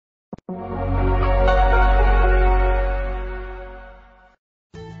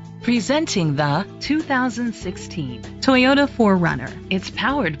Presenting the 2016 Toyota 4Runner. It's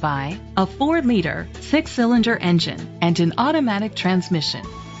powered by a 4-liter 6-cylinder engine and an automatic transmission.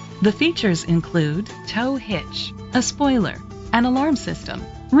 The features include tow hitch, a spoiler, an alarm system,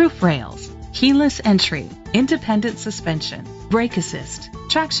 roof rails, keyless entry, independent suspension, brake assist,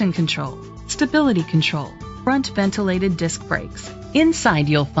 traction control, stability control, front ventilated disc brakes. Inside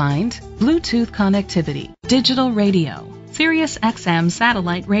you'll find Bluetooth connectivity, digital radio, Sirius XM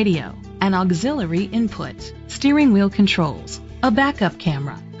satellite radio, an auxiliary input, steering wheel controls, a backup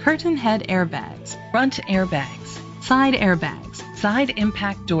camera, curtain head airbags, front airbags, side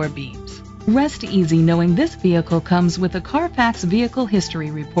impact door beams. Rest easy knowing this vehicle comes with a Carfax Vehicle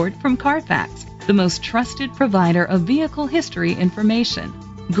History Report from Carfax, the most trusted provider of vehicle history information.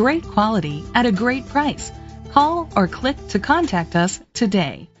 Great quality at a great price. Call or click to contact us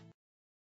today.